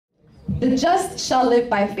The just shall live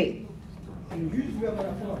by faith.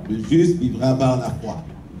 Le juste vivra par la foi.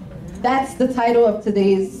 That's the title of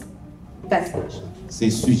today's message. C'est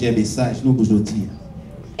le sujet message nous aujourd'hui.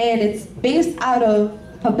 And it's based out of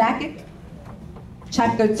Habakkuk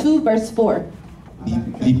chapter 2 verse 4.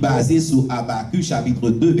 Il est basé sur Habakkuk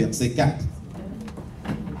chapitre 2 verset 4.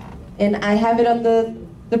 And I have it on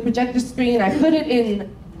the projector screen. I put it in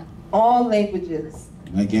all languages.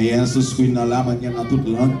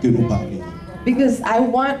 Because I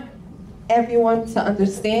want everyone to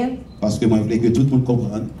understand Parce que moi je voulais que tout le monde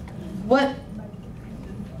comprenne what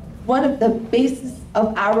one of the bases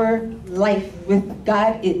of our life with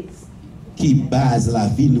God is. qui base la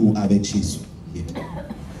vie nous avec Jésus.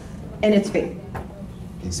 And it's faith.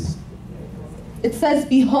 Et c'est ça. It says,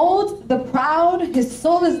 "Behold, the proud, his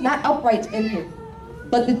soul is not upright in him,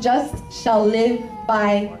 but the just shall live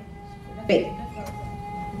by faith."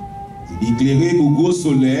 Éclairé au gros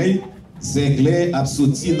soleil, c'est clair a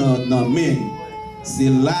sorti dans main. C'est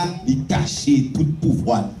là il caché tout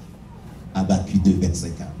pouvoir. Habakkuk 2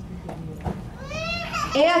 verset 4.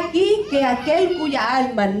 He aquí que aquel cuya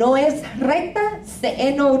alma no es recta se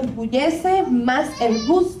enorgullece, mas el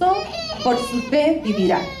justo por su fe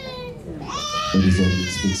vivirá.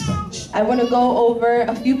 I want to go over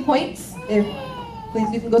a few points. If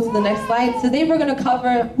please you can go to the next slide. Today we're going to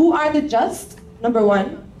cover who are the just, number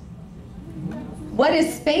 1. What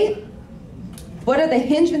is faith? What are the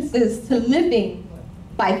hindrances to living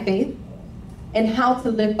by faith? And how to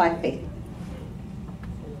live by faith.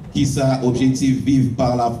 Qui ça objectif vivre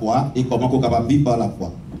par la foi et comment qu'on capable vivre par la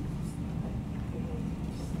foi.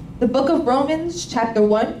 The book of Romans chapter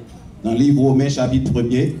 1 Dans le livre Romains chapitre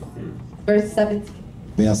 1er verse 17.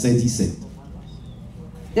 verset 17.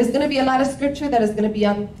 There's going to be a lot of scripture that is going to be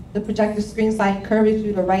on the projector screen, so I encourage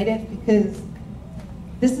you to write it because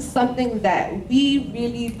this is something that we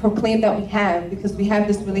really proclaim that we have because we have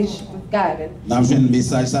this relationship with God. Nous avons un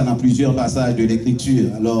message ça dans plusieurs passages de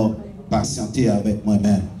l'écriture. Alors patientez avec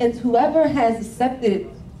moi-même. And whoever has accepted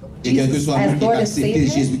Et quel que Jesus soit as monde qui Lord a and accepté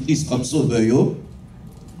Savior, Jésus-Christ comme sauveur yo,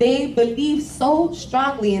 they believe so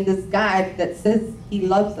strongly in this God that says He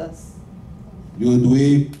loves us. yo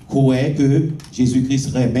doit croire que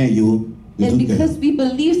Jésus-Christ remet yo de And tout cœur. because we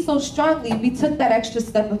believe so strongly, we took that extra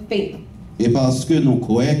step of faith. Et parce que nous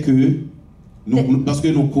croyons que parce que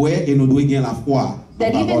nous croyons et nous devons gagner la foi.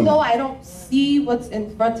 That dans la even though parole. I don't see what's in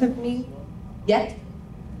front of me yet,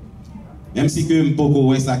 Même si que je peux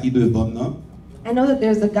voir ça qui devant non, I know that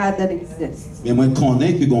there's a God that exists. mais moi je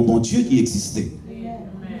connais que un bon Dieu qui existait.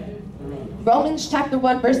 Romans chapter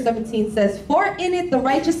 1 verse 17 says, "For in it the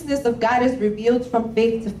righteousness of God is revealed from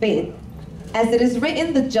faith to faith. As it is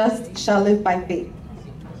written, the just shall live by faith."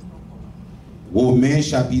 Romains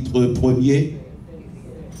chapitre 1er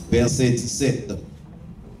verset 17.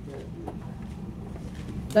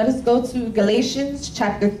 Let us go to Galatians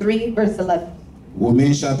chapter 3 verse 11.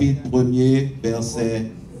 Romains chapitre 1er verset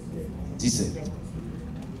 17.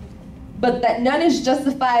 "But that none is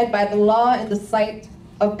justified by the law in the sight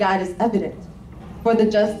of God is evident, for the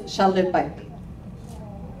just shall live by faith."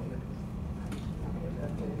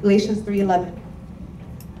 Galatians 3:11.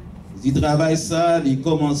 Il travaille ça, il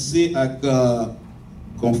commence avec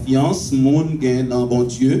confiance, monde gagne dans bon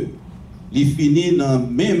Dieu, il finit dans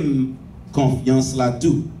même confiance là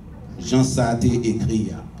tout. Jean ça a été écrit.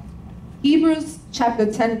 Hebrews chapter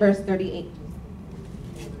 10 verse 38.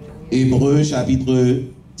 Hébreux chapitre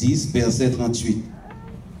 10 verset 38.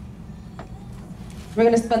 We're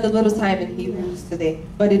going to spend a little time in Hebrews today,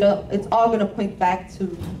 but it's all going to point back to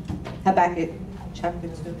Habakkuk chapter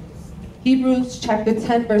 2. Hebrews chapter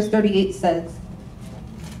 10 verse 38 says,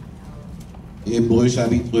 Hébreux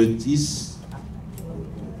chapitre 10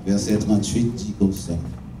 verset 38 dit comme ça.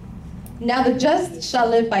 "Now the just shall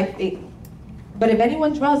live by faith, but if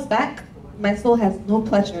anyone draws back, my soul has no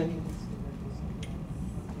pleasure in him."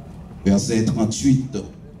 Verset 38.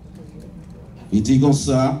 Il dit comme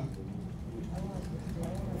ça.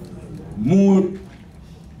 Moun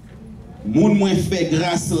moins fait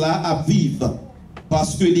grâce là à vivre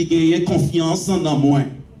parce que il gagne confiance en moi.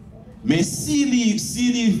 Mais s'il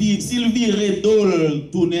vire dol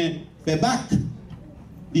tourner fait back,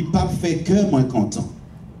 il pas fait cœur moins content.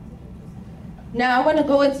 Now I want to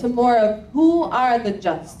go into more of who are the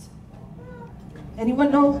just.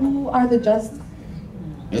 Anyone know who are the just?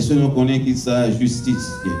 Est-ce que nous connaissons qui ça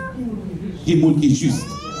justice? Qui monde qui juste?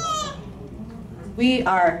 We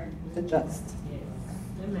are the just.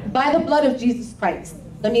 By the blood of Jesus Christ.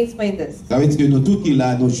 Let me explain this. Ça veut dire que nous tous qui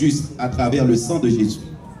là nous justes à travers le sang de Jésus.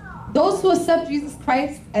 Those who accept Jesus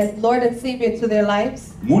Christ as Lord and Savior to their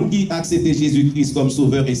lives, Monde qui accepte Jésus-Christ comme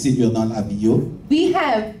sauveur et Seigneur dans la vie, we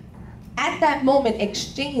have at that moment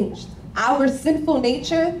exchanged our sinful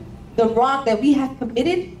nature, the wrong that we have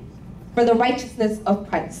committed, for the righteousness of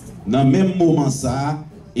Christ. Dans le même moment ça,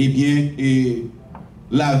 eh bien,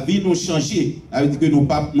 la vie nous changeait. Ça veut dire que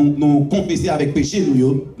nous confesser avec péché,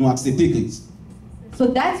 nous accepter Christ. So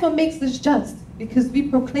that's what makes us just, because we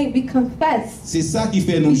proclaim, we confess. C'est ça qui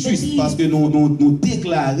fait nous justes, parce que nous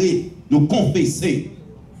déclarer, nous confesser.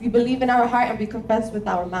 We believe in our heart and we confess with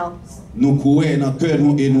our mouths. Nous croyons dans le cœur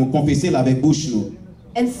et nous confesser avec bouche nous.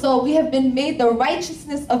 And so we have been made the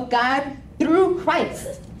righteousness of God through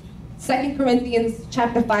Christ. 2 Corinthians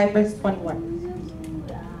chapter 5 verse 21.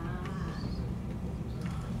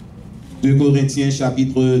 2 Corinthiens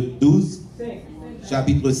chapitre 12,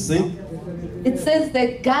 chapitre 5. It says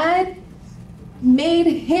that God made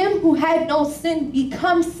him who had no sin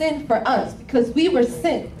become sin for us because we were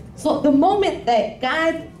sin. So the moment that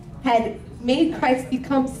God had made Christ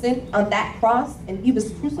become sin on that cross and he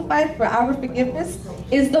was crucified for our forgiveness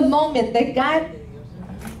is the moment that God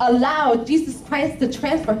allowed Jesus Christ to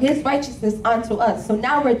transfer his righteousness onto us. So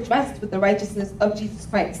now we're dressed with the righteousness of Jesus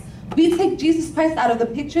Christ. We take Jesus Christ out of the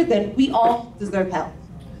picture, then we all deserve hell.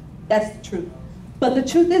 That's the truth. But the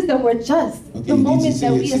truth is that we're just the moment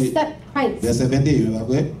that we accept Christ. Verset 21,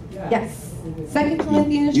 après? Yes. 2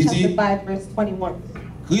 Corinthians chapter 5 verse 21.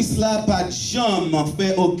 Christ là pas jamais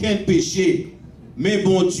fait aucun péché, mais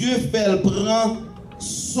bon Dieu fait le prend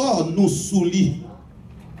sort nous sous lui.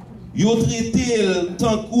 Yo traité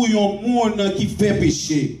tant kou yon monde qui fait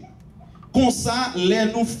péché. Comme ça, les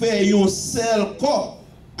nous fait yon seul corps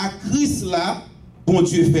à Christ là, bon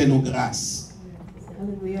Dieu fait nos grâces.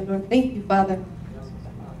 Hallelujah, Lord. Thank you, Father.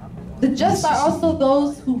 The just are also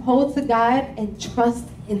those who hold to God and trust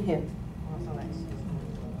in him.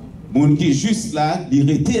 Moun qui juste là, il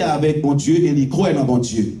était avec bon Dieu et il croit dans bon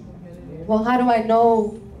Dieu. Well, how do I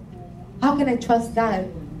know? How can I trust God?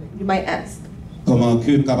 You might ask. Comment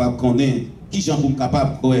que capable connaître qui j'en pour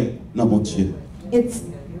capable croire dans bon Dieu? It's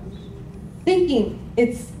thinking,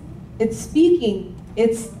 it's speaking,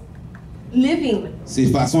 it's living. C'est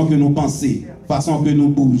façon que nous pensons, façon que nous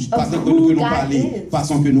bougeons, façon que nous parlons,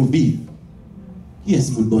 façon que nous vivons. Qui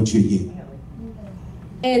est-ce que bon Dieu est?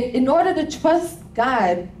 And in order to trust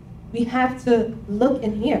God, we have to look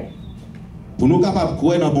in here. Pour nous capables de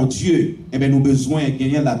croire dans bon Dieu, eh bien, nous avons besoin de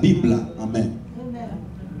gagner la Bible. Amen.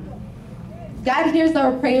 God hears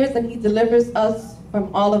our prayers and he delivers us from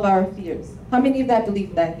all of our fears. How many of that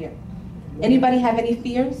believe that here? Anybody have any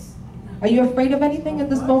fears? Are you afraid of anything at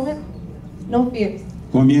this moment? No fears.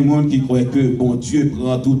 Combien de monde qui croit que bon Dieu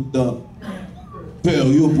prend toute peur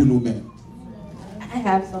pour nous-mêmes? I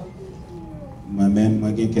have some. Moi-même, moi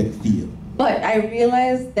j'ai quelques fears. But I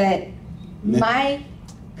realize that my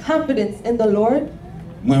confidence in the Lord,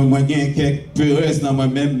 Moi j'ai quelques peurs dans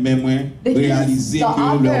moi-même, mais moi réaliser the que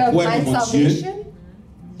author le of croix my de mon Dieu salvation,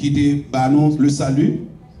 qui te annonce le salut,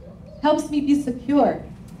 helps me be secure.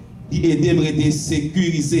 qui aide à être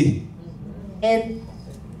sécurisé. And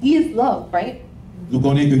he is love, right? Nous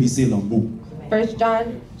connaissons que c'est l'amour. 1 John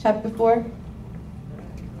chapter 4.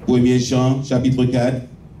 1 Jean chapitre 4.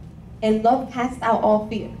 And love casts out all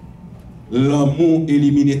fear. L'amour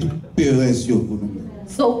élimine toute peur pour nous.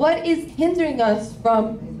 So what is hindering us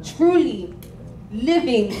from truly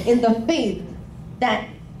living in the faith that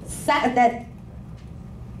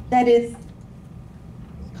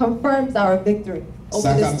confirms our victory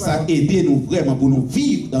over this Ça world? aide nous vraiment pour nous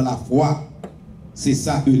vivre dans la foi. C'est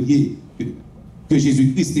ça que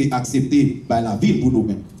Jésus-Christ a accepté par la vie pour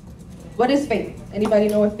nous-mêmes. What is faith? Anybody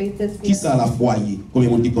know what faith is? Qui ça la foi? Combien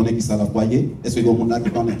de monde qui connaît qui ça la foi? Est-ce que vous avez qui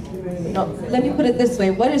connaît? No, let me put it this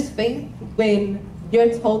way. What is faith when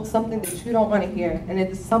you're told something that you don't want to hear and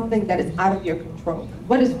it is something that is out of your control?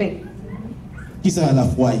 What is faith? Qui ça la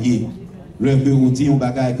foi? Le que vous dites un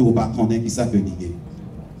bagage que vous ne connaissez pas qui ça peut dire.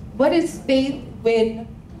 What is faith when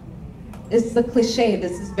it's a cliche,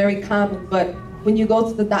 this is very common, but when you go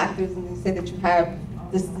to the doctors and they say that you have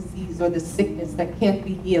this disease or this sickness that can't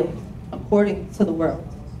be healed according to the world,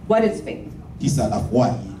 what is faith? Qui ça la foi?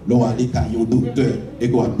 L'on aller à un docteur et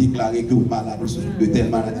qu'on a déclaré que vous êtes malade de telle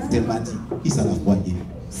maladie, telle maladie. Qui ça la foi?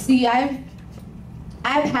 See, I've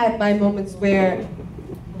had my moments where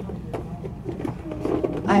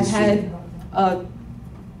I've had a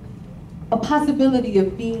possibility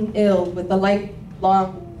of being ill with a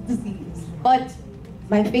lifelong disease, but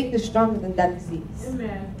my faith is stronger than that disease.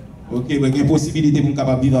 Ok, il y a une possibilité pour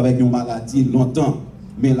capable vivre avec une maladie longtemps,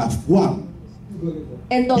 mais la foi.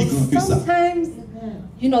 And though sometimes,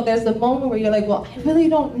 you know, there's a moment where you're like, well, I really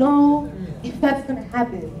don't know if that's going to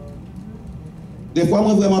happen. Des fois,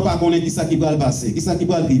 moi vraiment pas connaître qui ça qui va le passer, qui ça qui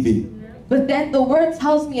va arriver. But then the word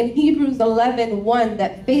tells me in Hebrews 11:1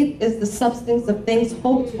 that faith is the substance of things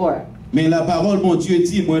hoped for. Mais la parole, mon Dieu,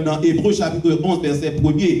 dit, moi, dans Hébreux chapitre 11, verset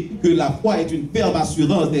 1er, que la foi est une ferme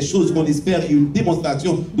assurance des choses qu'on espère et une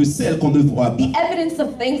démonstration de celles qu'on ne voit pas. The evidence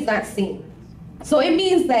of things not seen. So it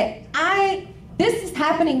means that this is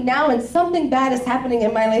happening now and something bad is happening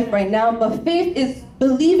in my life right now, but faith is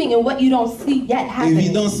believing in what you don't see yet happening.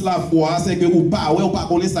 Évidence la foi, c'est que ou pas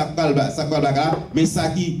connaît ça là, mais ça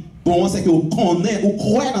qui bon, c'est que ou connaît ou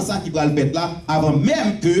croit dans ça qui va le faire là avant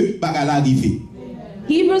même que bagarre arrive.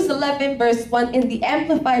 Hebrews 11 verse 1 in the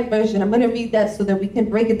Amplified Version. I'm going to read that so that we can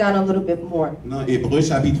break it down a little bit more. Dans Hébreux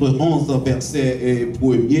chapitre 11 verset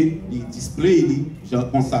 1er, il display je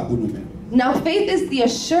prends ça pour nous-mêmes. Now faith is the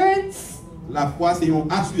assurance. La foi c'est une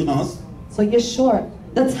assurance. So you're sure.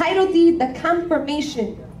 The title deed, the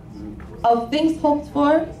confirmation of things hoped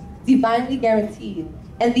for, divinely guaranteed,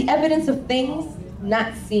 and the evidence of things not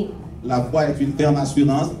seen. La foi est une ferme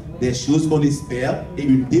assurance des choses qu'on espère et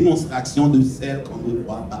une démonstration de celles qu'on ne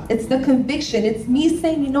voit pas. It's the conviction. It's me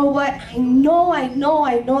saying, you know what? I know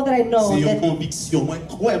that I know. C'est une That, conviction.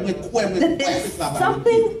 that there's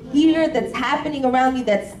something here that's happening around me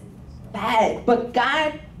that's bad. But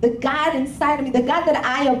God, the God inside of me, the God that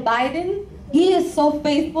I abide in, He is so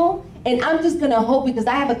faithful. And I'm just going to hope because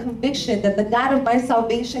I have a conviction that the God of my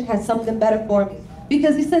salvation has something better for me.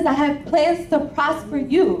 Because He says, I have plans to prosper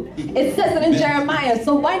you. It says it in Jeremiah.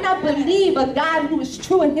 So why not believe a God who is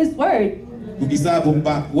true in His word? Pour qui ça, vous ne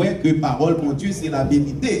pas croire que parole, mon Dieu, c'est la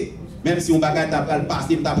vérité. Même si on va pas le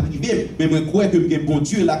passer, on va privé, mais je crois que le bon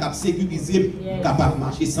Dieu là capable sécuriser, capable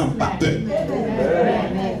marcher sans pas peur.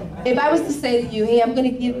 If I was to say to you, hey, I'm going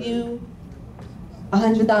to give you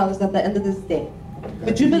 $100 at the end of this day,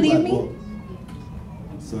 would you believe me?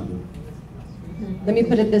 Let me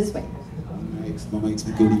put it this way.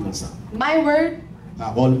 My word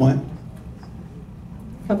Parole, moi,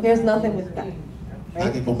 compares nothing with God. pas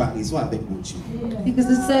de comparaison avec mon Dieu. Because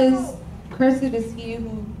it says, cursed is he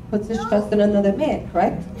who puts his trust in another man,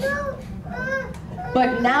 correct?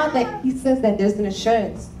 But now that He says that there's an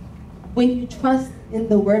assurance, when you trust in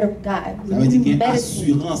the word of God, Ça veut dire qu'il y a une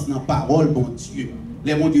assurance dans la parole, mon Dieu.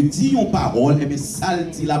 Les mon Dieu dit une parole, et bien ça le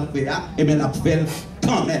dit la fait, et bien la fait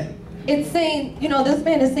quand même. it's saying, you know, this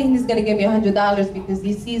man is saying he's going to give me $100 because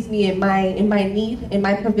he sees me in my need, in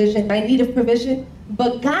my provision, my need of provision.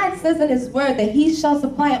 But God says in His word that He shall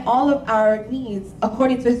supply all of our needs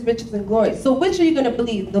according to His riches and glory. So which are you going to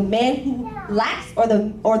believe? The man who lacks or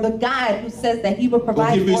the God who says that He will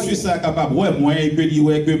provide for Monsieur you? ça capable ouais moi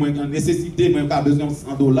que moi nécessité moi pas besoin de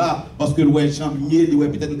 $100 parce que ouais champier ouais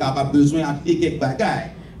peut-être capable besoin acheter quelques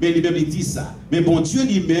bagages. Mais lui-même il dit ça. Mais bon Dieu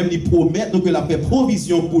lui-même il promet nous que la fait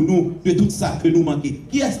provision pour nous de tout ça que nous manquons.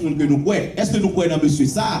 Qui est-ce que nous croyons? Est-ce que nous croyons dans monsieur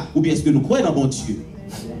ça ou bien est-ce que nous croyons dans bon Dieu?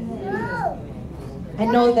 I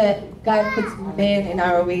know that God puts man in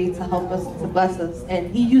our way to help us, to bless us, and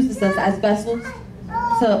He uses us as vessels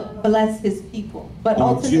to bless His people. But Dieu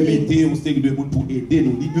ultimately, mettait un steak de monde pour aider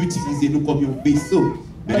nous, il utilise nous comme un vaisseau.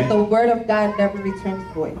 but the word of God never returns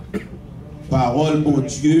void. Parole mon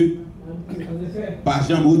Dieu, pas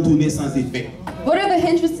jamais retourner sans effet. What are the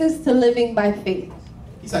hindrances to living by faith?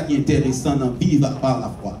 C'est ça qui est intéressant dans vivre par la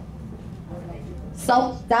foi.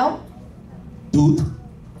 Self-doubt, Doute,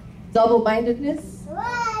 double-mindedness,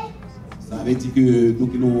 ça veut dire que nous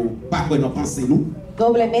qui n'avons pas quoi nous penser nous,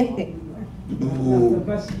 doble mente,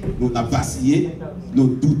 nous avons vacillé, nous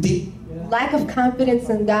douté, lack of confidence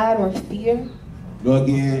in God or fear, nous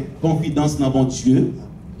avons confiance dans bon Dieu,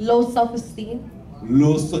 low self-esteem,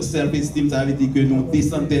 low self-esteem, ça veut dire que nous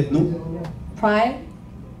descendons tête nous, pride,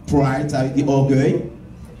 pride, ça veut dire orgueil,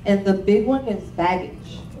 and the big one is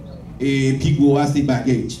baggage. et puis gros c'est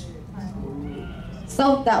baggage.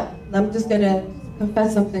 Self-doubt. I'm just going to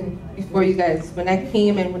confess something before you guys. When I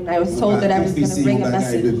came and when I was told that I was going to bring a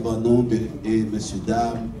message,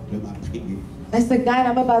 I said, God,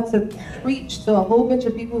 I'm about to preach to a whole bunch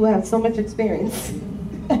of people who have so much experience.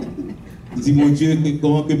 Dis mon Dieu,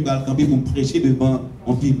 comment que je vais camper pour prêcher devant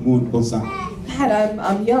un petit monde comme ça? God,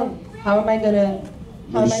 I'm young. How am I going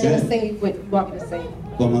to say what you want me to say?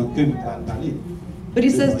 Comment que je vais parler? But He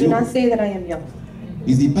says, do not say that I am young.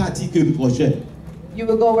 Il dit pas dit que je projet You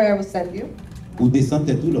will go where I will send you, ou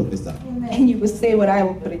descendre tout l'autre ça. and you will say what I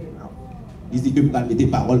will put in your mouth. Il dit que je vais mettre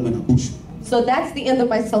paroles dans la bouche. So that's the end of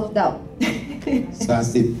my self-doubt. Ça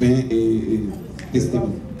c'est fin et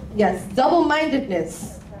testimony. Yes,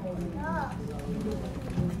 double-mindedness.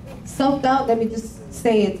 Self-doubt, let me just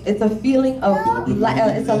say it. It's a feeling of,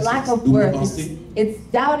 it's a lack of worth. It's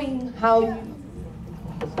doubting how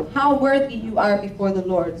worthy you are before the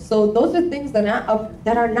Lord. So those are things that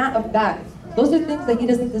are not of God. Those are things that he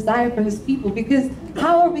doesn't desire for his people, because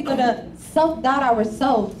how are we going to self-doubt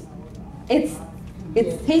ourselves? It's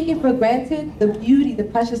taking for granted the beauty, the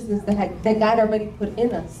preciousness that God already put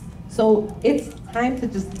in us. So it's time to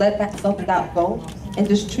just let that self-doubt go and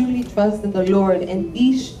just truly trust in the Lord and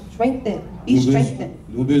be strengthened. Be strengthened.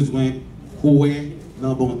 Nous besoin croire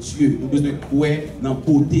dans bon Dieu. Nous besoin croire dans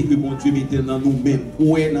beauté que bon Dieu mette dans nous-mêmes.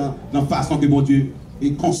 Croire dans façon que bon Dieu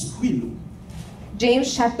construit nous. James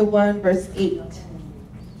chapter 1 verse 8.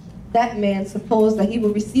 That man supposed that he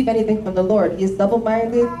will receive anything from the Lord. He is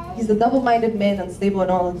double-minded. He's a double-minded man, unstable in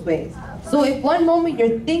all his ways. So if one moment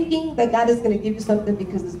you're thinking that God is going to give you something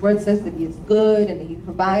because his word says that he is good and that he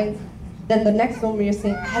provides, then the next moment you're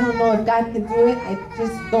saying, I don't know if God can do it. I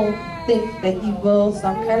just don't think that he will. So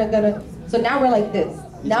I'm kind of going to... So now we're like this.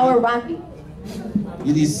 Now we're rocky.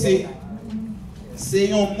 Il dit,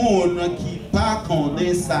 c'est un monde qui pas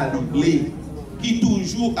connaît sa libre, qui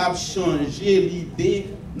toujours a changé l'idée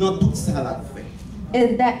dans tout ça la fait.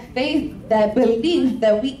 And that faith, that belief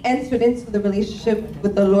that we entered into the relationship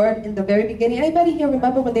with the Lord in the very beginning. Anybody here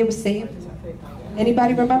remember when they were saved?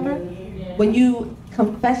 Anybody remember? When you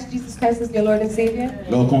confessed Jesus Christ as your Lord and Savior?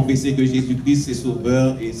 Leur confesser que Jésus-Christ est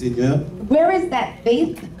Sauveur et Seigneur. Where is that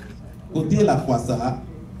faith Côté la foi ça,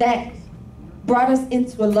 that brought us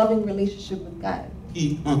into a loving relationship with God?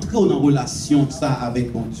 qui entre en relation ça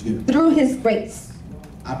avec bon Dieu. Through His grace.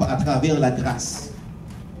 À travers la grâce.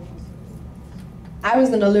 I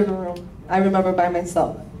was in the living room, I remember, by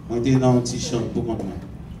myself. On était dans un petit champ pour moi.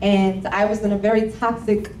 And I was in a very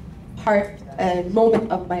toxic part and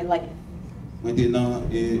moment of my life. On était dans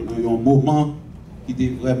un moment qui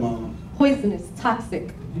était vraiment Poisonous,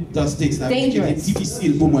 toxic. toxique, ça était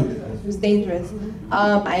difficile pour moi. It was dangerous.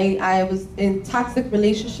 I was in toxic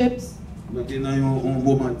relationships. On était dans un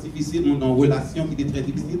moment difficile, dans une relation qui était très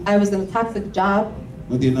difficile. I was in a toxic job.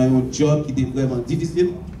 On était dans un job qui était vraiment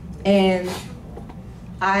difficile. And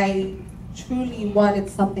I truly wanted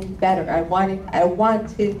something better. I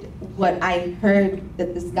wanted what I heard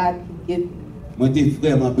that this God can give me. Moi, j'ai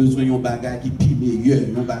vraiment besoin d'un bagage qui est plus meilleur,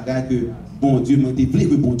 un bagage que bon Dieu m'a développé,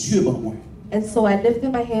 que bon Dieu pour moi. And so I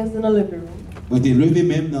lifted my hands in the living room. Moi, j'ai levé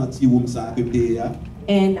même dans petit room ça que j'étais là.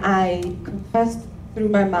 And I confessed through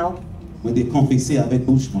my mouth. Moi, j'ai confessé avec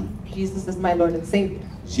bouche moi. Jesus is my Lord and Savior.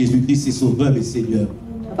 Jésus-Christ est Sauveur et Seigneur.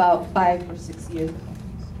 About 5 or 6 years ago.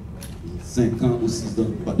 5 ans ou 6 ans,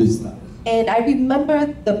 pas de cela. And I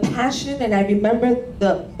remember the passion and I remember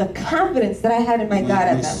the confidence that I had in my God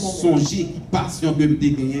at that moment. Songer qui passion que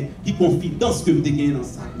j'ai gagné, qui confidence que j'ai gagné dans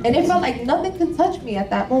ça. And it felt like nothing could touch me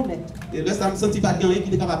at that moment. Et là, ça me sentit pas rien qui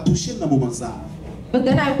était capable de toucher dans moment ça. But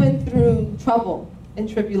then I went through trouble and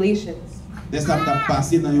tribulations. Là, ça m'a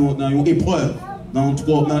passé dans une épreuve, dans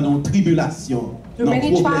une tribulation. Through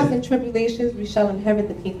many trials and tribulations, we shall inherit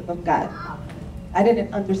the kingdom of God. I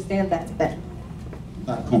didn't understand that then.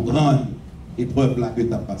 Comprendre l'épreuve là que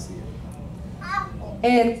tu as passée.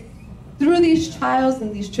 And through these trials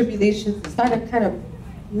and these tribulations, it started kind of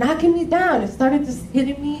knocking me down. It started just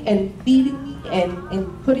hitting me and beating me and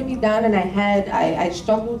putting me down. And I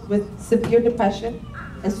struggled with severe depression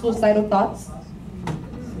and suicidal thoughts.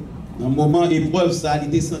 Dans le moment épreuve ça, il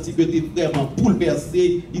était senti que tu étais vraiment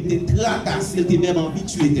bouleversé, il était tracassé, il était même envie de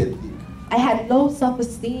tuer tête. I had low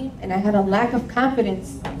self-esteem and I had a lack of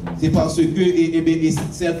confidence. C'est parce que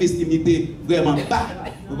self-esteem était vraiment bas,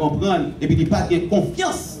 vous comprenez? Et puis il n'y a pas de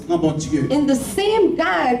confiance dans mon Dieu. In the same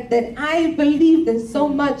God that I believed in so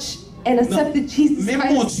much and accepted Jesus Christ.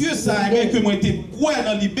 Mais mon Dieu, ça a rien que moi été quoi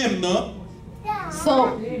dans lui-même, non?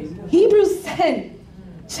 So, Hebrews 10,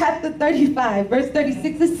 chapter 35, verse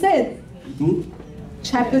 36, it says,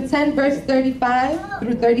 chapter 10, verse 35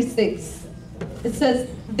 through 36. It says,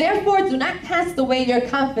 therefore do not cast away your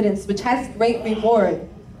confidence, which has great reward.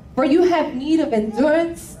 For you have need of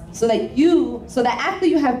endurance, so that after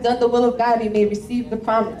you have done the will of God, you may receive the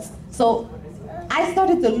promise. So I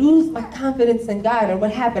started to lose my confidence in God, and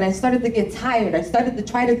what happened? I started to get tired. I started to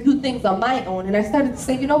try to do things on my own, and I started to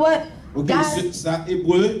say, you know what? Ok, God, ça,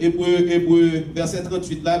 Hébreu, verset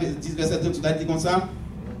 38 là, 10 verset 38 là, dit comme ça.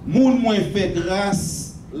 Moun moins fait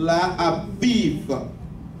grâce là à vivre.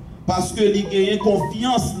 Parce que li gagne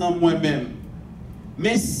confiance dans moi-même.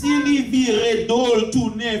 Mais si li vire d'ol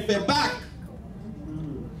tourner fait back,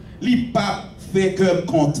 li pas fait cœur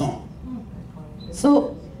content.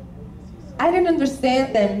 So I didn't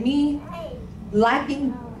understand that me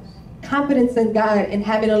lacking confidence in God and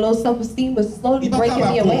having a low self-esteem was slowly breaking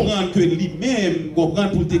me away. Comprendre que lui-même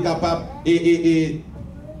comprendre pour être capable et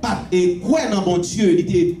quoi dans mon Dieu, il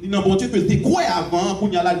était dans mon Dieu que il croit avant pour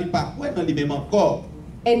n'y aller pas quoi dans lui-même encore.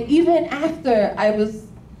 And even after I was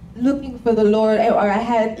looking for the Lord, or I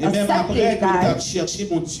had Et même après accepted que tu as God, cherché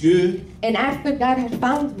mon Dieu, and after God had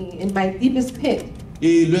found me in my deepest pit,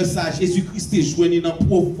 et le ça, Jésus-Christ est joint dans le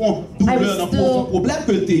profond douleur, dans le profond problème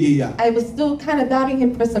que tu as. I was still kind of doubting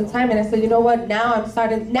him for some time, and I said, you know what, now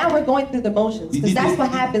we're going through the motions, because that's what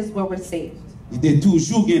happens when we're saved. Il était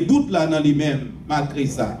toujours un doute là dans lui-même, malgré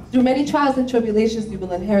ça. Through many trials and tribulations, you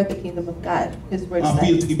will inherit the kingdom of God. His word En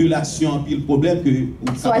pile says. tribulation, en pile problème que.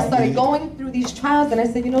 So I started going through these trials, and I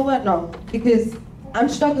said, you know what, no, because I'm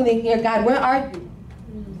struggling here, God, where are you?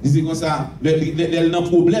 C'est comme ça, le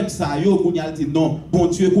problème ça yo qu'on a dit non, bon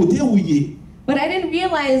Dieu côté où il est. But I didn't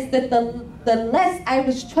realize that the less I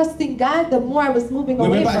was trusting God, the more I was moving Mais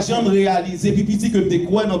away même pas from jamais Him. réaliser puis petit que tu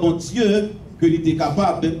crois dans bon Dieu que il était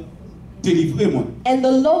capable de délivrer moi. And the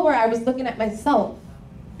lower I was looking at myself,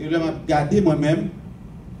 Et là m'a regardé moi-même.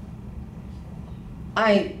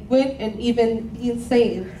 I went, and even being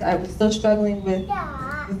saved, I was still struggling with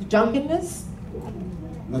drunkenness.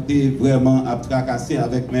 J'étais vraiment à tracasser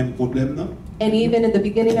avec même problème là. And even in the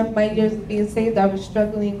beginning of my years of being saved, I was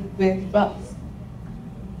struggling with drugs.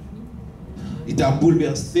 Il t'a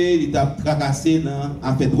bouleversé, il t'a tracassé dans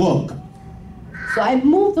en fait drogue. So I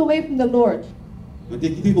moved away from the Lord.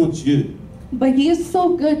 J'étais quitté mon Dieu. But He is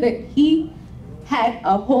so good that He had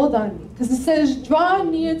a hold on me. Because it says, draw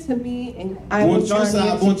near to me and I Mon will Dieu draw ça,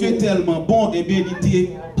 near bon to Dieu est you. tellement bon, et bien il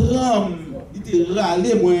était prendre, il était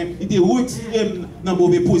râlé moi, il était retiré dans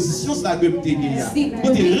mauvaise position ça que m'était gagné. See, Il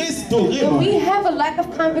était restauré when moi. we have a lack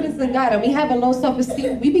of confidence in God and we have a low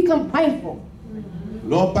self-esteem, we become prideful.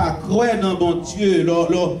 L'on pas croire dans bon Dieu,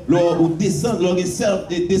 l'on descend, l'on descend,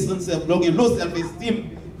 l'on low self-esteem,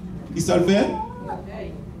 qui se le fait.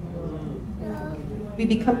 We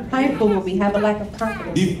become prideful when we have a lack of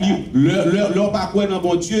confidence in God. L'on pas croire dans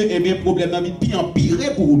bon Dieu, et bien problème dans vie puis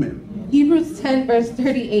empirer pour vous-même. Hebrews 10 verse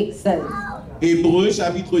 38 says, Hébreux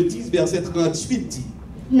chapitre 10 verset 38 dit.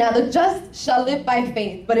 now the just shall live by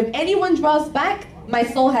faith, but if anyone draws back, my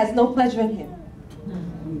soul has no pleasure in him.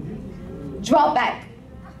 Draw back.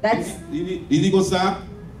 That's Il dit comme ça,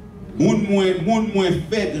 moun moins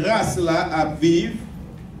fait grâce là à vivre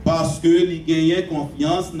parce que il gagne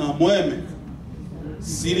confiance dans moi-même.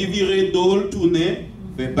 Si il vire d'ol tourner,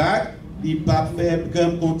 fait back, il pas fait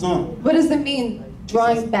comme content. what does it mean,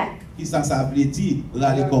 drawing back? Qui ça veut dire,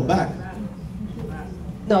 aller go back.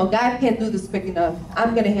 No, God can't do this quick enough.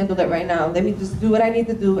 I'm going to handle it right now. Let me just do what I need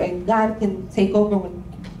to do, and God can take over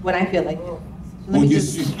when I feel like it. So Mon Dieu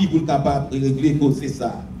suffit pour capable de régler cause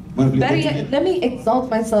ça. better yet, let me exalt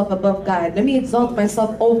myself above God. Let me exalt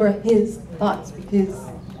myself over His thoughts, because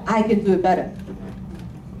I can do it better.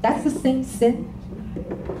 That's the same sin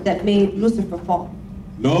that made Lucifer fall.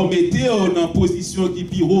 Non, mettez-vous dans position qui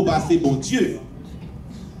pire passer bon Dieu.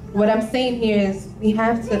 What I'm saying here is we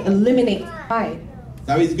have to eliminate pride.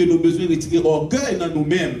 Ça veut dire que nous avons besoin de retirer orgueil dans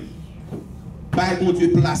nous-mêmes. Pas bon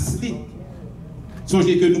Dieu place lui.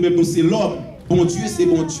 Songez que nous-mêmes nous c'est l'homme. Bon Dieu c'est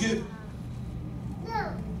bon Dieu.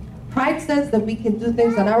 Pride says that we can do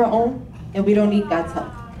things on our own and we don't need God's help.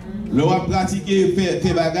 Le roi pratiquer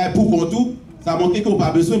fait bagaille pour bon tout, ça montre qu'on n'a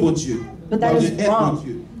pas besoin de bon Dieu. But that Pas is besoin d'être wrong. bon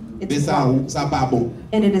Dieu. It's Mais ça wrong. ça pas bon.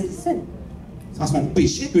 And it is a sin. Ça c'est un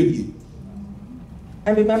péché que lié.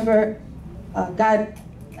 I remember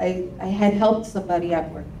I had helped somebody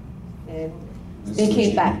at work, and they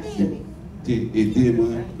came back to me. Aider moi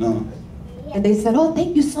non. And they said, oh,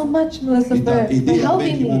 thank you so much, Melissa, Il t'a for aidé avec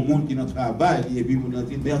helping mon me monde qui dans travail et puis mon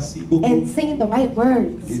dit merci beaucoup. and saying the right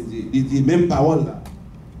words. Il dit même parole là.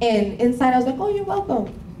 And inside I was like, oh, you're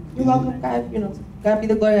welcome. You're welcome, God. You know, God be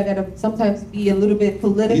the glory. I gotta sometimes be a little bit Il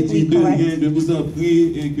politically dit de rien, correct. de vous en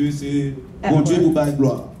prie et que c'est bon Dieu pour la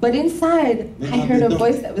gloire. But inside, I heard a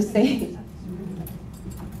voice that was saying,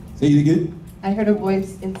 C'est illégal. I heard a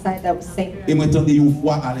voice inside that was saying, Et moi j'entendais une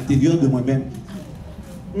voix à l'intérieur de moi-même.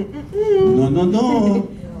 Non, non, non.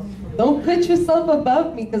 don't put yourself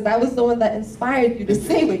above me, because I was the one that inspired you to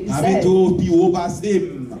say what you Avec said. tout puis haut passé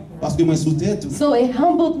parce que moi sous tête. So it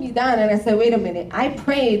humbled me down, and I said, wait a minute. I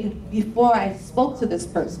prayed before I spoke to this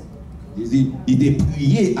person. Il t'a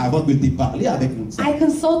prié avant que tu parlé avec mon Dieu. I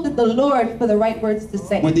consulted the Lord for the right words to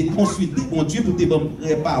say. Moi t'ai consulté mon Dieu pour tes bonnes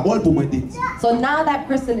paroles pour moi te dire. So now that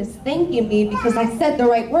person is thanking me because I said the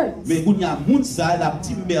right words. Mais quand il y a moun ça la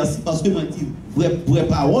petite merci parce que moi dit vraie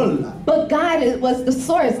parole là. But God was the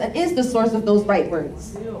source and is the source of those right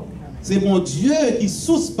words. C'est mon Dieu qui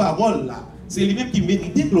source parole là. C'est lui-même qui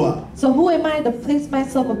mérite gloire. So who am I to place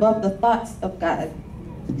myself above the thoughts of God?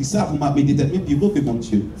 C'est ça vous m'avez déterminé plus haut que mon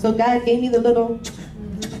Dieu. So God gave me the little,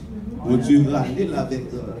 Mon Dieu râlait là avec.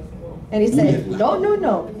 and He said, no, no,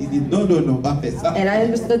 no. Il dit non, non, non, pas faire ça. And I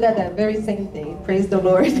understood that very same day. Praise the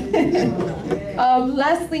Lord.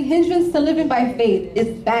 Lastly, hindrance to living by faith is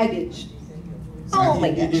baggage. Oh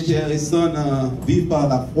my gosh. Intéressant, vivre par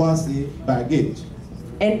la foi, c'est baggage.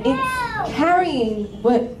 And it's carrying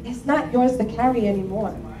what it's not yours to carry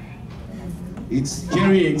anymore. It's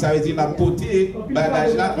carrying, ça veut dire la portée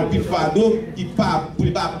bagage là on pile fardeau qui pas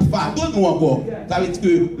fardeau nous encore. Ça veut dire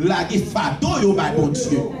que la qui fardeau yo ba bon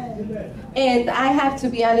Dieu. And I have to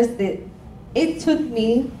be honest that it took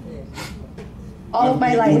me all of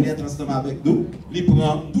my life. Il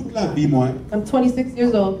prend toute la vie moi. I'm 26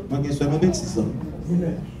 years old. Moi j'ai seulement 26 ans.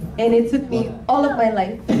 And it took me all of my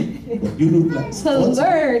life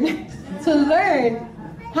to learn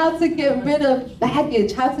how to get rid of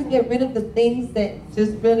baggage, how to get rid of the things that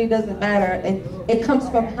just really doesn't matter. And it comes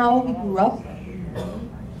from how we grew up.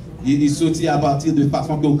 Il sortit à partir de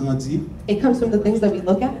façon qu'on grandit. It comes from the things that we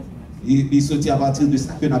look at. Il sortit à partir de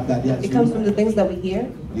ça que nous regardons. It comes from the things that we hear.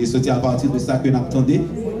 Il sortit à partir de ça que nous entendons.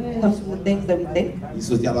 It comes from the things that we think. Il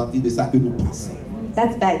sortit à partir de ça que nous pensons.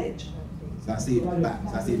 That's baggage. Ça c'est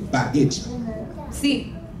baggage.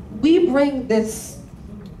 See, we bring this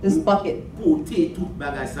bucket,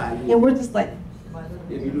 and we're just like,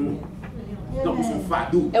 and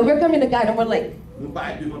we're coming to God and we're like,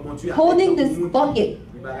 holding this bucket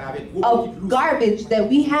of garbage that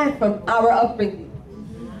we had from our upbringing.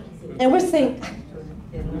 And we're saying,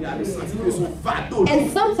 and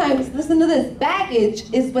sometimes, listen to this, baggage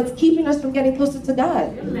is what's keeping us from getting closer to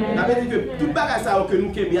God.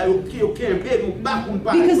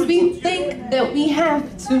 Because we think that we have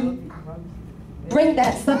to bring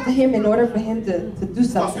that stuff to Him in order for Him to do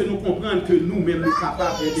something.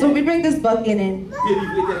 So we bring this bucket in.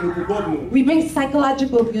 We bring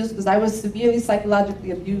psychological abuse, because I was severely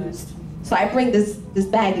psychologically abused. So I bring this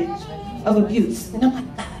baggage of abuse. And I'm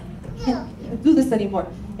like, God, I can't do this anymore.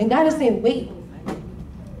 And God is saying, wait,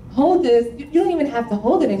 hold this. You don't even have to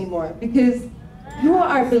hold it anymore, because you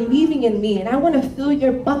are believing in me, and I want to fill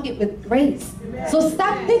your bucket with grace. So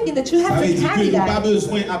stop thinking that you have to carry that. Stop thinking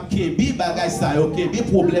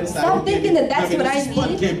that that's what I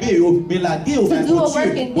need to do a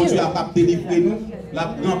work in you.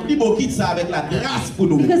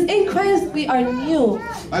 Because in Christ we are new.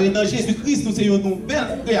 And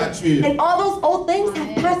all those old things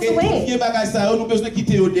have passed away.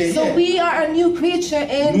 So we are a new creature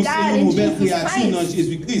in God, in Jesus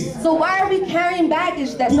Christ. So why are we carrying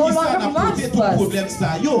baggage that no longer belongs to us?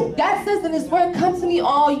 God says in His Word, come to me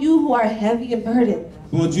all you who are heavy and burdened,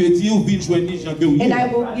 and I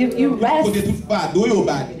will give you rest.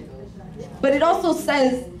 But it also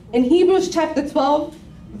says in Hebrews chapter 12,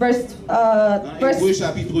 verse 12,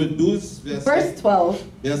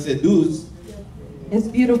 it's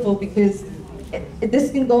beautiful, because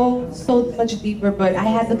this can go so much deeper, but I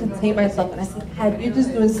had to contain myself, and I said, God, you're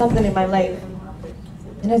just doing something in my life,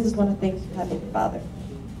 and I just want to thank you, Heavenly Father.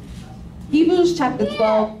 Hebrews chapter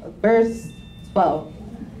 12, verse 12.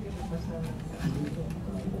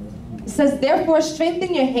 It says, therefore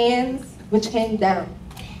strengthen your hands which hang down.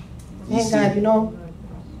 Thank God, you know,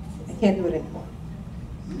 I can't do it anymore.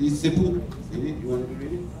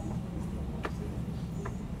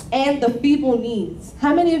 And the feeble knees.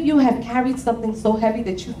 How many of you have carried something so heavy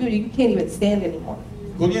that you feel you can't even stand anymore?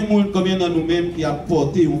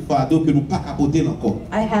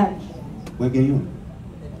 I have.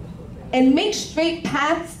 And make straight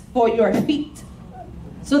paths for your feet,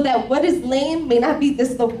 so that what is lame may not be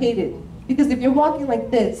dislocated. Because if you're walking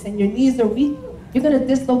like this and your knees are weak, you're going to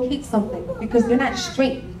dislocate something, because you're not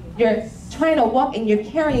straight. You're trying to walk and you're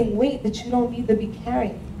carrying weight that you don't need to be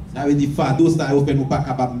carrying. But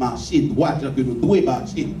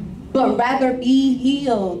rather be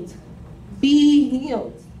healed. Be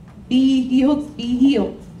healed. Be healed. Be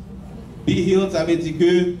healed. Be healed, ça veut dire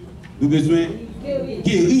que nous besoin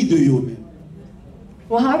guérir de nous-mêmes.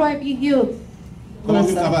 Well, how do I be healed? Comment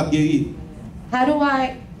suis capable guérir? How do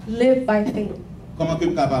I live by faith? Comment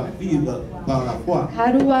suis capable vivre par la foi?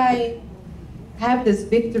 How do I have this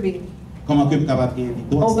victory Comment suis capable gagner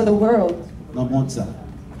victoire over the world? Dans le monde ça.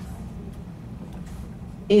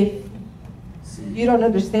 If you don't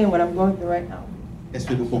understand what I'm going through right now. Est-ce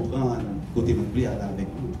que nous comprenons côté nous plaît avec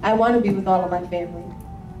nous? I want to be with all of my family.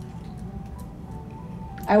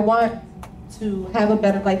 I want to have a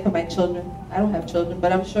better life for my children. I don't have children,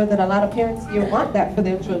 but I'm sure that a lot of parents here want that for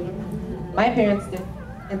their children. My parents did,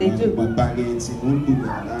 and they do.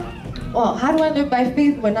 Well, how do I live by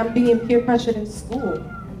faith when I'm being peer pressured in school?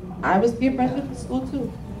 I was peer pressured in school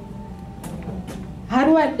too. How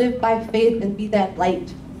do I live by faith and be that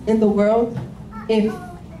light in the world if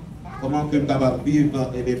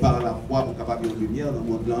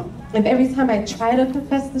every time I try to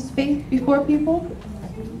confess this faith before people,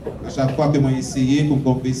 À chaque fois que moi essayé pour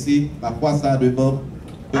confesser, la foi ça devant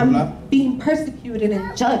peuple là, I'm being persecuted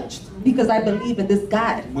and judged because I believe in this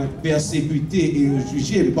God. moi persécuté et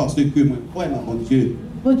jugé parce que moi crois dans mon Dieu.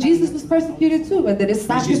 Well, Jesus was persecuted too, and did it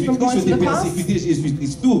stop him from going Jésus-Christ to était the cross? persécuté,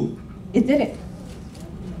 Jésus-Christ tout. It didn't.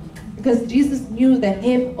 Because Jesus knew that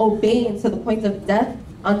him obeying to the point of death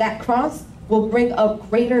on that cross will bring a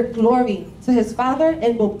greater glory to his Father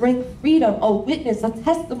and will bring freedom, a witness, a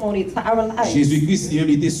testimony to our lives. Jésus-Christ il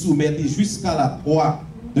était soumis jusqu'à la croix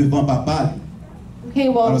devant papa. Okay,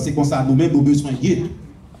 well, Alors c'est comme ça nous-mêmes nous besoin guide.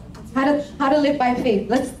 how to live by faith?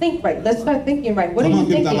 Let's think right. Let's start thinking right. What are Comment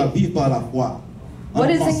you que capable thinking? vivre par la foi? What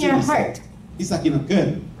is in your heart? Qu'est-ce qui est dans le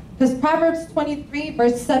cœur? Because Proverbs 23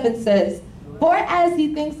 verse 7 says, "For as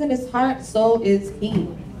he thinks in his heart, so is he."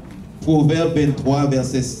 Proverbe 23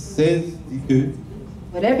 verset 16 dit que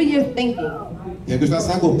Whatever you're thinking quelque chose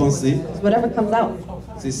ça qu'on pense, is whatever comes out.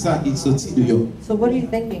 c'est ça qui sortit de yo. So what are you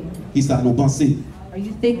thinking? Qui ça nous penser? Are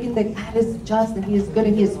you thinking that God is just and he is good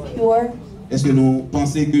and he is pure? Est-ce que nous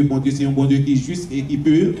pensons que mon Dieu c'est un bon Dieu qui est juste et qui est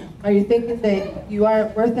pur? Are you thinking that you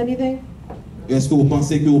aren't worth anything? Est-ce que vous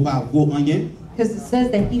pensez que vous pas vaut rien? Because it says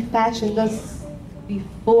that he fashioned us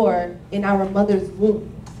before in our mother's womb.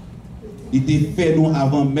 Il était fait nous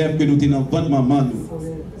avant même que nous étions dans le ventre de maman nous.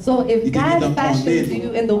 So if Il était God dans fashioned ton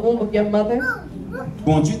you in the womb of your mother,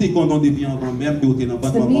 Bon Dieu t'es content de vivre avant même que nous étions dans le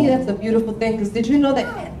ventre to de me maman. that's a beautiful thing. Because did you know that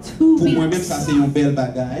at 2 Pour moi-même weeks, ça c'est une belle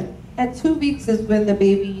bagaille. at 2 weeks is when the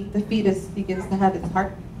baby, the fetus begins to have its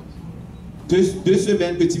heart. Deux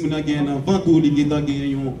semaines petit moun a gagné dans le ventre où il est dans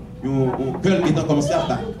gagné un cœur qui est commencé à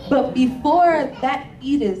battre. But before that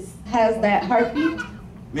fetus has that heartbeat,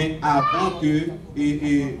 Mais avant que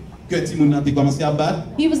petit moun a commencé à battre,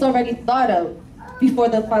 he was already thought of before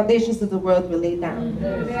the foundations of the world were laid down.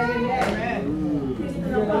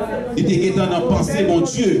 il était dans la pensée mon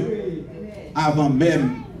Dieu avant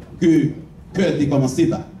même que cœur ait commencé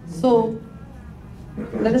à battre. So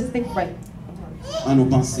let us think right. En nous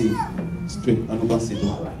penser straight, en nous penser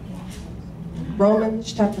droit. Romans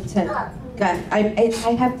chapter 10. God,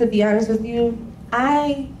 I have to be honest with you.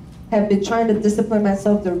 I have been trying to discipline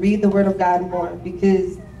myself to read the Word of God more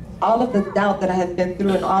because all of the doubt that I have been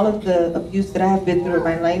through and all of the abuse that I have been through in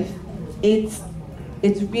my life, it's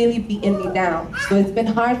really beaten me down. So it's been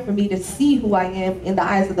hard for me to see who I am in the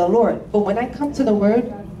eyes of the Lord. But when I come to the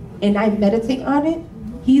Word and I meditate on it,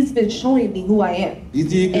 He's been showing me who I am. Il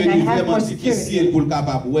dit que And I c'est have vraiment more difficile security. pour le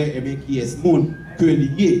capable ouais et bien qui est ce monde que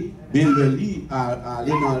lié mais le lit à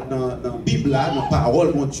aller dans la Bible là dans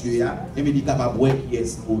parole mon Dieu et bien il est capable ouais qui est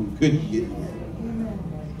ce monde que lié.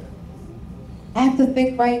 I have to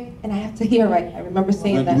think right and I have to hear right. I remember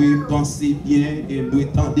saying On that. doit penser bien et on doit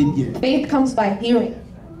entendre bien. Faith comes by hearing.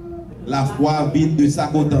 La foi vient de ça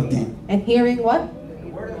qu'on entend. And hearing what?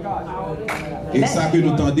 Et ça que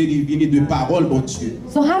nous entendons il vient de parole mon Dieu.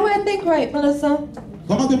 So how do I think right, Melissa?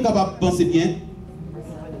 Comment tu es capable de penser bien?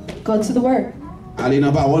 Go to the Word. Aller dans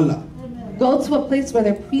la parole là. Go to a place where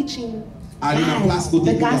they're preaching Aller dans la place God,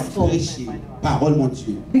 côté the de la gospel. prêcher parole mon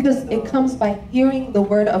Dieu. Because it comes by hearing the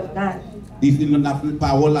Word of God. Il vient dans la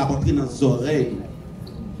parole là rentrer dans les oreilles.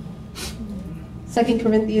 2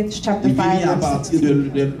 Corinthians chapter Il 5. vient à verse partir 16.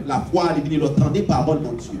 de la foi, il vient d'entendre parole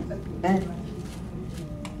mon Dieu. Amen.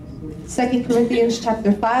 2 Corinthians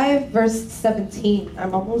chapter 5 verse 17.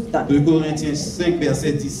 I'm almost done. 2 Corinthiens 5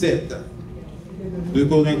 verset 17. 2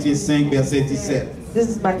 Corinthiens 5 verset 17. This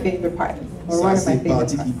is my favorite part. Or Ça one of my c'est favorite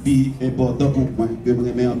partie parts. qui est plus important pour moi que je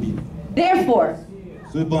remets en Bible. Therefore,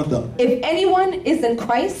 Cependant, if anyone is in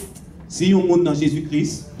Christ, si on monte dans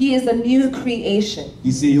Jésus-Christ, he is a new creation.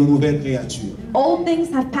 il c'est une nouvelle créature. Old things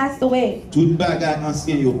have passed away. Toute bagarre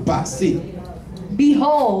ancienne yo passé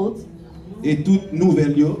Behold, et toute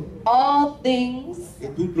nouvelle yo all things et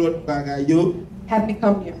toute l'autre bagarre yo have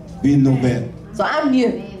become new. une nouvelle. So I'm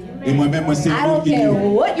new. Et moi-même moi c'est I don't qui care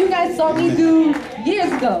new. what you guys saw me do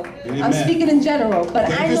years ago. I'm Amen. speaking in general, but I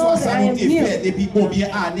Quel que know soit that ça I nous am t'ai new. fait depuis combien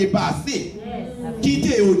d'années passées,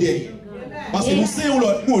 quittez au derrière. Parce que nous sommes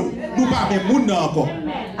l'autre monde, nous pas même monde encore.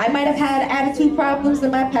 I might have had attitude problems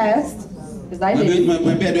in my past, because I did,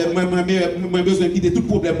 Moi besoin de quitter tout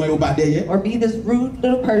problème moi au bas derrière. or be this rude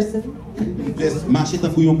little person. Laisse marcher tant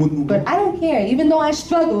que yo monde nous. But I don't care, even though I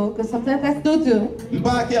struggle, because sometimes I still do.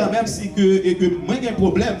 Pas care même si que moi j'ai un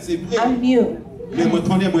problème, c'est vrai. I'm new. Mais moi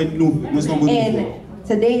connais moi nous, moi sommes monde.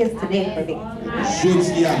 And today is today for me.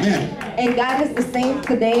 Je dis amen. And God is the same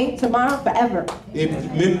today, tomorrow, forever. Et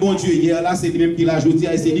même bon Dieu hier là c'est lui même qui l'a aujourd'hui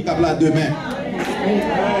et c'est lui qui a là demain.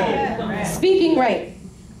 Speaking right.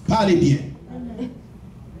 Parlez bien.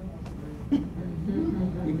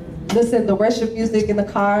 Listen, the worship music in the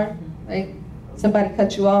car, right? Somebody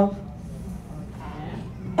cut you off.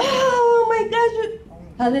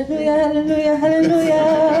 Hallelujah, hallelujah,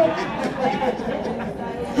 hallelujah.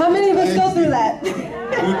 How many of us go through that?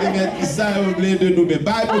 Ou te met ki sa yo vle de nou men.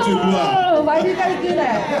 Bay pou Dieu gloire. Oh, why do you gotta do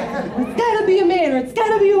that? It's gotta be a man or it's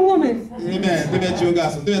gotta be a woman. Amen. Te met yon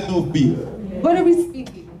garçon, te met nou fi. What are we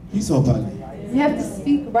speaking? Qui sont parlé? We have to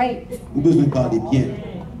speak right. Ou besoin de parler bien.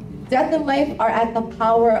 Death and life are at the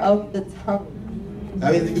power of the tongue. Ça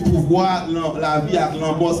veut dire que pouvoir la vie avec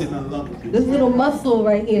l'amour c'est dans l'angle. This little muscle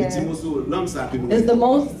right here Petit morceau langue ça que nous. is the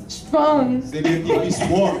most strong C'est le qui est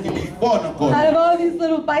fort, qui est fort encore. out of all these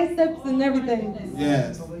little biceps and everything.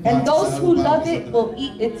 Yes. And those who love it will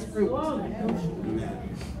eat its fruit.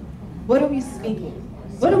 What are we speaking?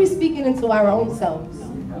 What are we speaking into our own selves?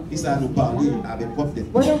 Qui ça nous parler avec propre tête.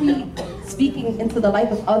 What are we speaking into the life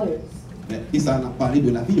of others? Qui ça nous parler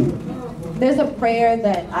de la vie. There's a prayer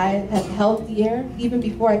that I have held dear even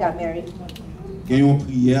before I got married. Il y a une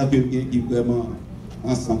prière que qui vraiment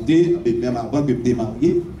en santé, même avant que je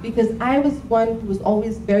marié. Because I was one who was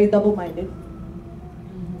always very double-minded.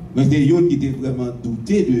 Mais c'était une qui était vraiment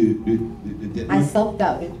douté de tête. I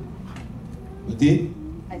self-doubted. Douté.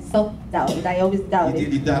 I self-doubted. I always doubted.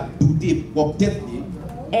 Il était douté propre tête.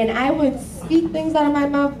 And I would speak things out of my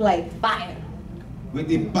mouth like fire. Il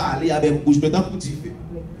était parler avec bouche maintenant pour dire.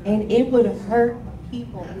 And it would hurt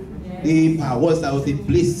people. Les paroles ça ont été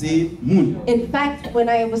blessé moun. In fact, when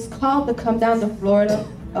I was called to come down to Florida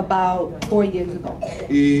about 4 years ago,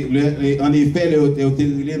 Et en effet,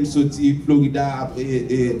 le me sorti Florida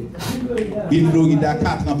après Florida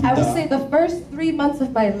 4 ans plus I would tard. say the first 3 months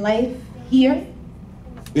of my life here,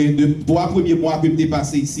 Et de 3 premiers mois que j'ai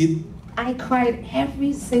passé ici, I cried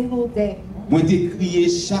every single day. moi j'ai crié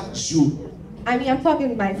chaque jour. I mean, I'm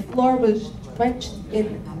talking my floor was drenched in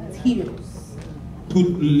tears. Tout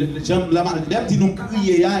les gens la petite nous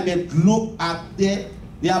crier avec l'eau à terre,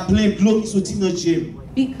 il y a plein de l'eau qui sortit dans le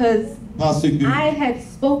Because parce que I had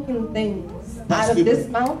spoken things parce out que of this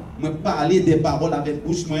mouth moi parler des paroles avec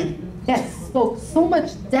bouche moi that spoke so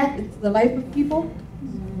much death into the life of people.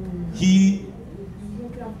 qui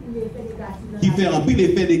fait un peu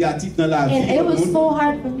l'effet négatif dans la vie. And it was so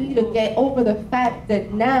hard for me to get over the fact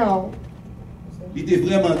that now Il était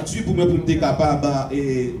vraiment dur pour moi pour être capable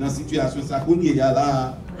et dans cette situation ça qu'on y a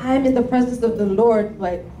là I'm in the presence of the Lord,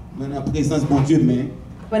 en présence de mon Dieu mais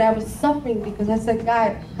but I was suffering because I said,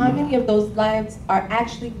 God, how many of those lives are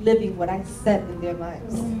actually living what I said in their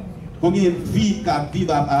lives? combien de vie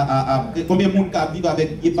combien de monde qui vivent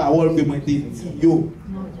avec les paroles que moi t'ai dit yo.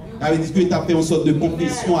 Ça veut dire que tu as fait une sorte de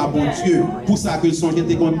confession à bon Dieu. Pour ça que le songe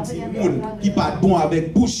était comme petit monde qui pas bon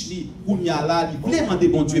avec bouche li, pour y a là, il voulait demander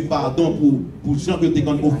bon Dieu pardon pour gens que tu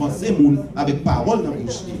as offensé monde avec parole dans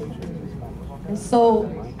bouche li. And so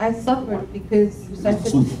I suffered because I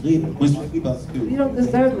said, Moi souffrir parce que we don't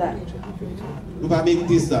deserve that. nous pas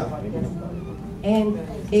mériter ça. And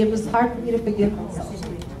it was hard for me to forgive myself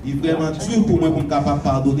Il est vraiment dur pour moi pour me capable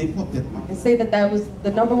pardonner complètement. and say that was the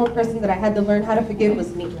number one person that I had to learn how to forgive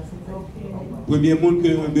was me. Premier monde que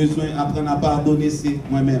j'ai besoin d'apprendre à pardonner c'est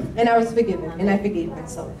moi-même. And I was forgiven, and I forgave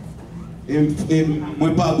myself. Et moi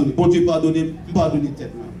pardonner, bon Dieu pardonner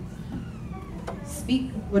tête moi. Speak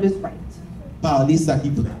what is right. Parler ça qui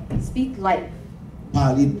vrai. Speak life.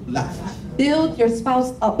 Parler la vie. Build your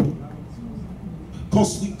spouse up.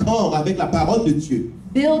 Construis corps avec la parole de Dieu.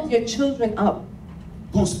 Build your children up.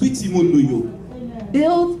 Construis ti moun nou yo.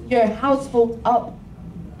 Build your household up.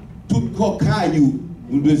 Tout corps caillou,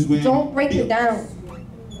 nous besoin. Don't break it down.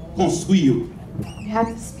 Construis yo. You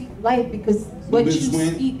have to speak life because what you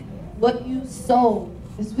speak, what you sow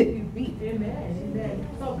is what you reap.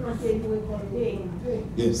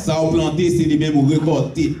 Yes. Ça ou planter, c'est les mêmes ou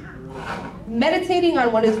récolter. Meditating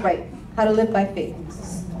on what is right, how to live by faith. This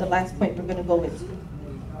is the last point we're going to go into.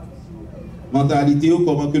 Mentalité ou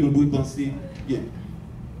comment que nous devons penser bien.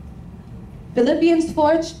 Philippians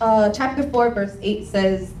 4, chapter 4, verse 8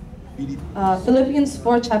 says, Philippians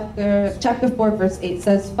 4, chapter 4, verse 8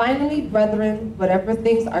 says, finally, brethren, whatever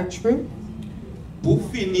things are true, Pour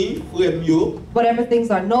finir, frère mieux, whatever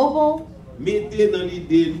things are noble, mettez dans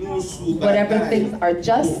l'idée nous sous whatever things are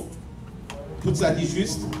just, tout ça qui est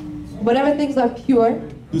juste, whatever things are pure,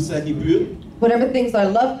 tout ça qui est pur, whatever things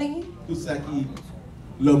are lovely, tout ça qui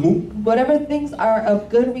l'amour, whatever things are of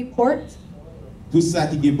good report, tout ça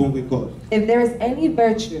qui est bon record. if there is any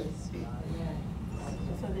virtue,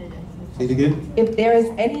 Say it again. if there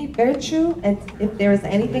is any virtue, and if there is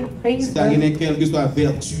anything Si t'as rien praiseworthy, quelle que soit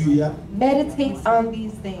vertu, meditate on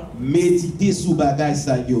these things. méditez sous bagage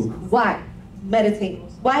ça yo. Why? Meditate.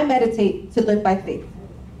 Why meditate to live by faith?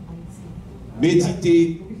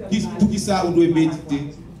 Méditez, pour qui ça on doit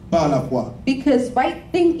méditer par la foi. Because right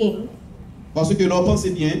thinking Parce que l'on pense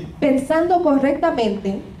bien, pensando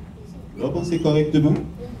correctamente, l'on pense correctement,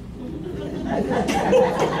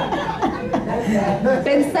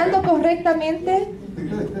 pensando correctamente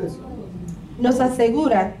nos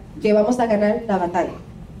asegura que vamos a ganar la batalla.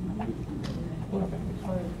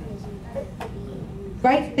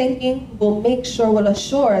 Right thinking will make sure, will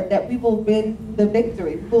assure that we will win the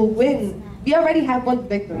victory. We'll win. We already have won the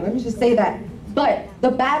victory. Let me just say that. But the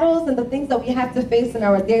battles and the things that we have to face in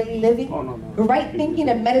our daily living, right thinking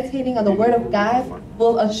and meditating on the Word of God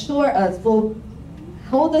will assure us, will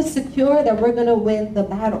hold us secure that we're going to win the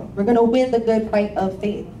battle. We're going to win the good fight of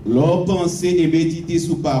faith. l'on pense et méditer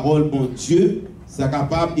sous parole, mon Dieu, c'est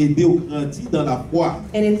capable d'aider au grandir dans la foi.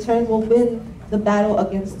 And in turn, we'll win the battle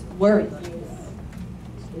against worry.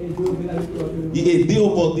 Et aider au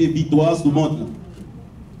porter victoire sur le monde.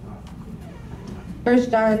 1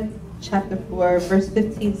 John chapter 4, verse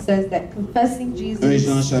 15 says that confessing 1 Jesus,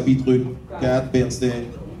 Jean chapitre 4, verset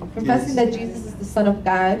confessing 15. that Jesus is the Son of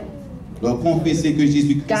God, Donc confesser que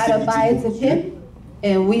Jésus-Christ God est abides in petit Dieu. him,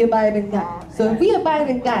 and we abide in God. So if we abide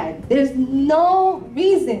in God, there's no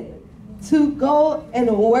reason to go and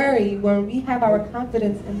worry when we have our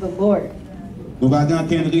confidence in the Lord. Nous n'avons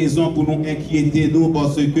aucune raison pour nous inquiéter nous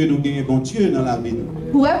parce que nous gagnons bon Dieu dans la vie.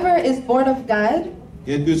 Whoever is born of God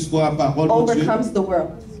Quelle que soit la parole de Dieu, overcomes the world.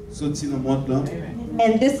 sorti dans le monde là.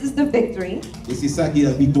 And this is the victory Et c'est ça qui est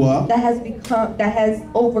la victoire that has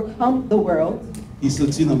overcome the world, qui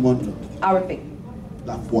sorti dans le monde là. our faith.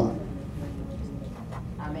 La foi.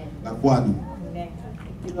 La foi nous. Thank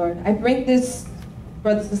you, Lord. I bring this,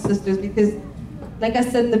 brothers and sisters, because like I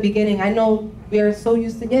said in the beginning, I know we are so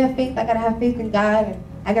used to, faith, I gotta have faith in God, and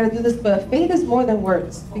I gotta do this, but faith is more than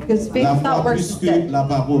words, because faith La without foi works plus is que dead. la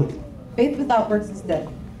parole. Faith without works is dead.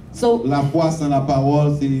 So La foi sans la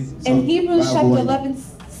parole, c'est sans in Hebrews chapter parole.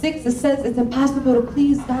 11:6, it says it's impossible to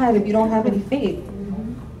please God if you don't have any faith.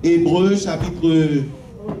 Hébreux chapitre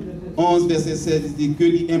 11, verset 16 dit que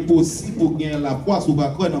c'est impossible pour gagner la foi si vous ne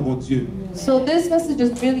croyez pas dans mon Dieu. So this message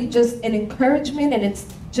is really just an encouragement, and it's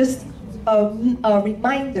just a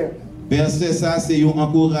reminder Verset ça, c'est un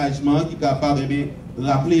encouragement qui est capable de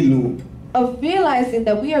rappeler nous of realizing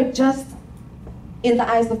that we are just in the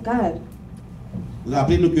eyes of God.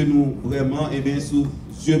 rappeler nous que nous vraiment sous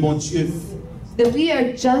Dieu mon Dieu. That we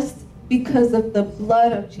are just because of the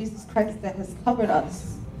blood of Jesus Christ that has covered us.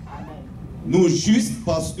 Nous juste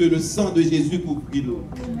parce que le sang de Jésus couvre nous.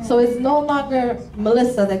 So it's no longer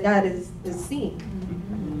Melissa that God is seeing.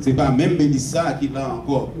 C'est pas même Mélissa qui l'a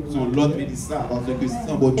encore, son l'autre Mélissa parce que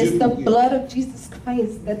sang bon Dieu It's the couvre. blood of Jesus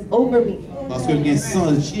Christ that's over me. Parce que le sang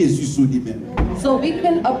de Jésus sur lui-même. So we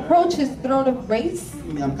can approach his throne of grace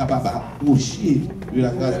Nous sommes capables d'approcher de la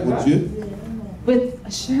grâce de Dieu with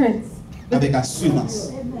assurance, avec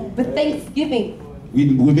assurance, with thanksgiving.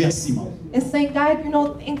 oui, remerciement. And saying, God,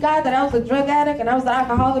 thank God that I was a drug addict and I was an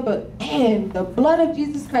alcoholic, but man, the blood of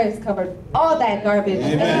Jesus Christ covered all that garbage.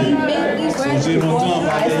 Amen. And he made me worthy J'ai to go longtemps to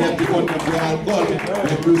derrière life. qui compte pour alcool,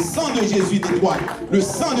 mais le sang de Jésus nettoie. Le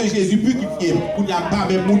sang de Jésus purifie. Il n'y a pas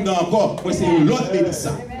même monde encore. Moi, c'est l'autre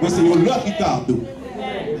Mélissa. Moi, c'est l'autre Ricardo.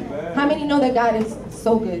 How many know that God is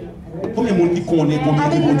so good? Combien de monde qui connaît How combien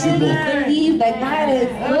de many bon Dieu bon? really believe that God is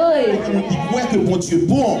good? Combien de monde qui croit que bon Dieu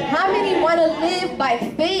bon? How many want to live by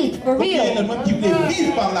faith for Combien de real? monde qui veut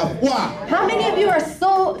vivre par la foi? How many of you are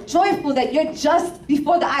so joyful that you're just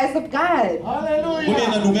before the eyes of God? Combien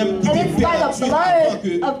de nous-mêmes qui And veut it's by the perdu avant blood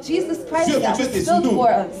que of Jesus Christ Dieu, that Dieu, was c'est filled sous nous. for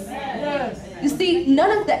us. You see,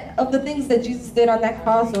 none of the things that Jesus did on that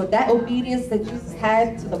cross, or that obedience that Jesus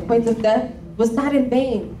had to the point of death, was not in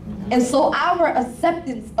vain. And so our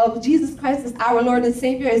acceptance of Jesus Christ as our Lord and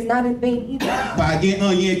Savior is not in vain either. pas rien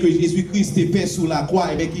que Jésus-Christ ait fait sur la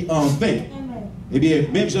croix et bien qui en vain. Eh bien,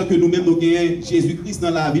 même gens que nous-mêmes nous gagnons Jésus-Christ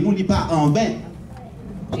dans la vie, nous n'est pas en vain.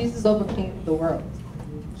 Jesus overcame the world.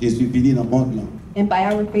 Jésus venu dans le monde là. And by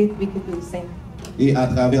our faith, we can do the same. Et à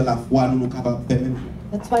travers la foi, nous sommes capables de faire même.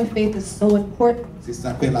 That's why faith is so important. C'est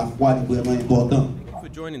ça que la foi est vraiment important. Thank you for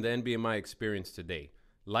joining the NBMI experience today.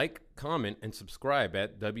 Like, comment, and subscribe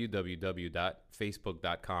at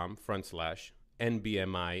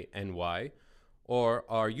www.facebook.com/NBMINY or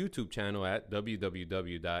our YouTube channel at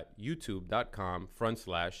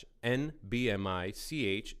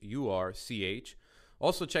www.youtube.com/NBMICHURCH.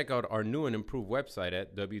 Also check out our new and improved website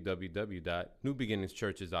at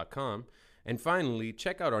www.newbeginningschurches.com. And finally,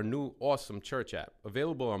 check out our new awesome church app,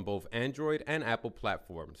 available on both Android and Apple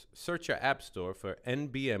platforms. Search your app store for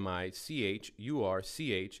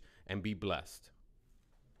NBMICHURCH and be blessed.